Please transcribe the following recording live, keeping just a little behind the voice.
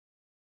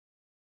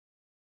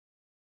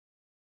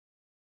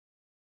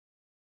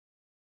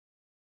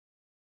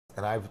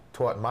and I've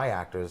taught my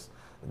actors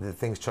the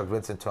things Chuck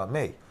Vincent taught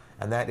me.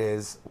 And that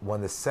is, when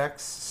the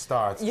sex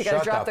starts, you gotta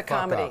shut drop the the fuck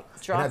comedy.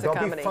 up. Drop the don't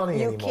comedy. be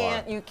funny you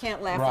anymore. You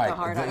can't laugh Right. at the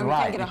hard on. You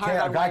Right. can't get a hard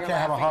on. A guy can't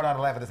have a hard on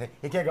and laugh at the same.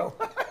 He can't go,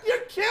 "You're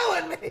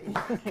killing me!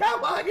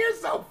 Come on, you're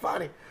so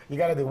funny." You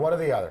got to do one or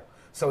the other.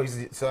 So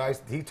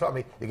he taught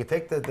me you can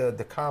take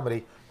the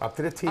comedy up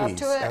to the tease and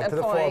to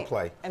the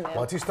foreplay.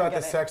 Once you start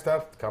the sex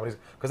stuff, the comedy's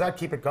because I'd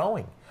keep it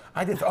going.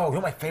 I did. Oh, you know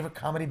what my favorite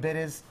comedy bit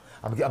is?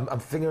 I'm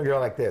fingering a girl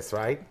like this,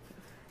 right?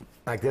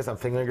 Like this. I'm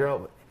fingering a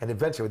girl, and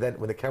eventually, then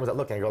when the camera's not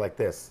looking, I go like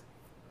this.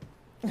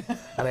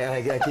 And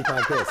I keep going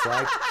like this,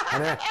 right?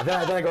 And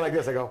then I go like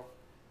this. I go.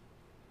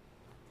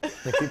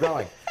 And keep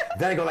going.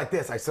 Then I go like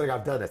this. I sort of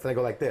I've done this. Then I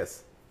go like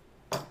this.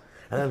 And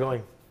then I'm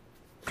going.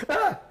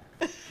 Ah!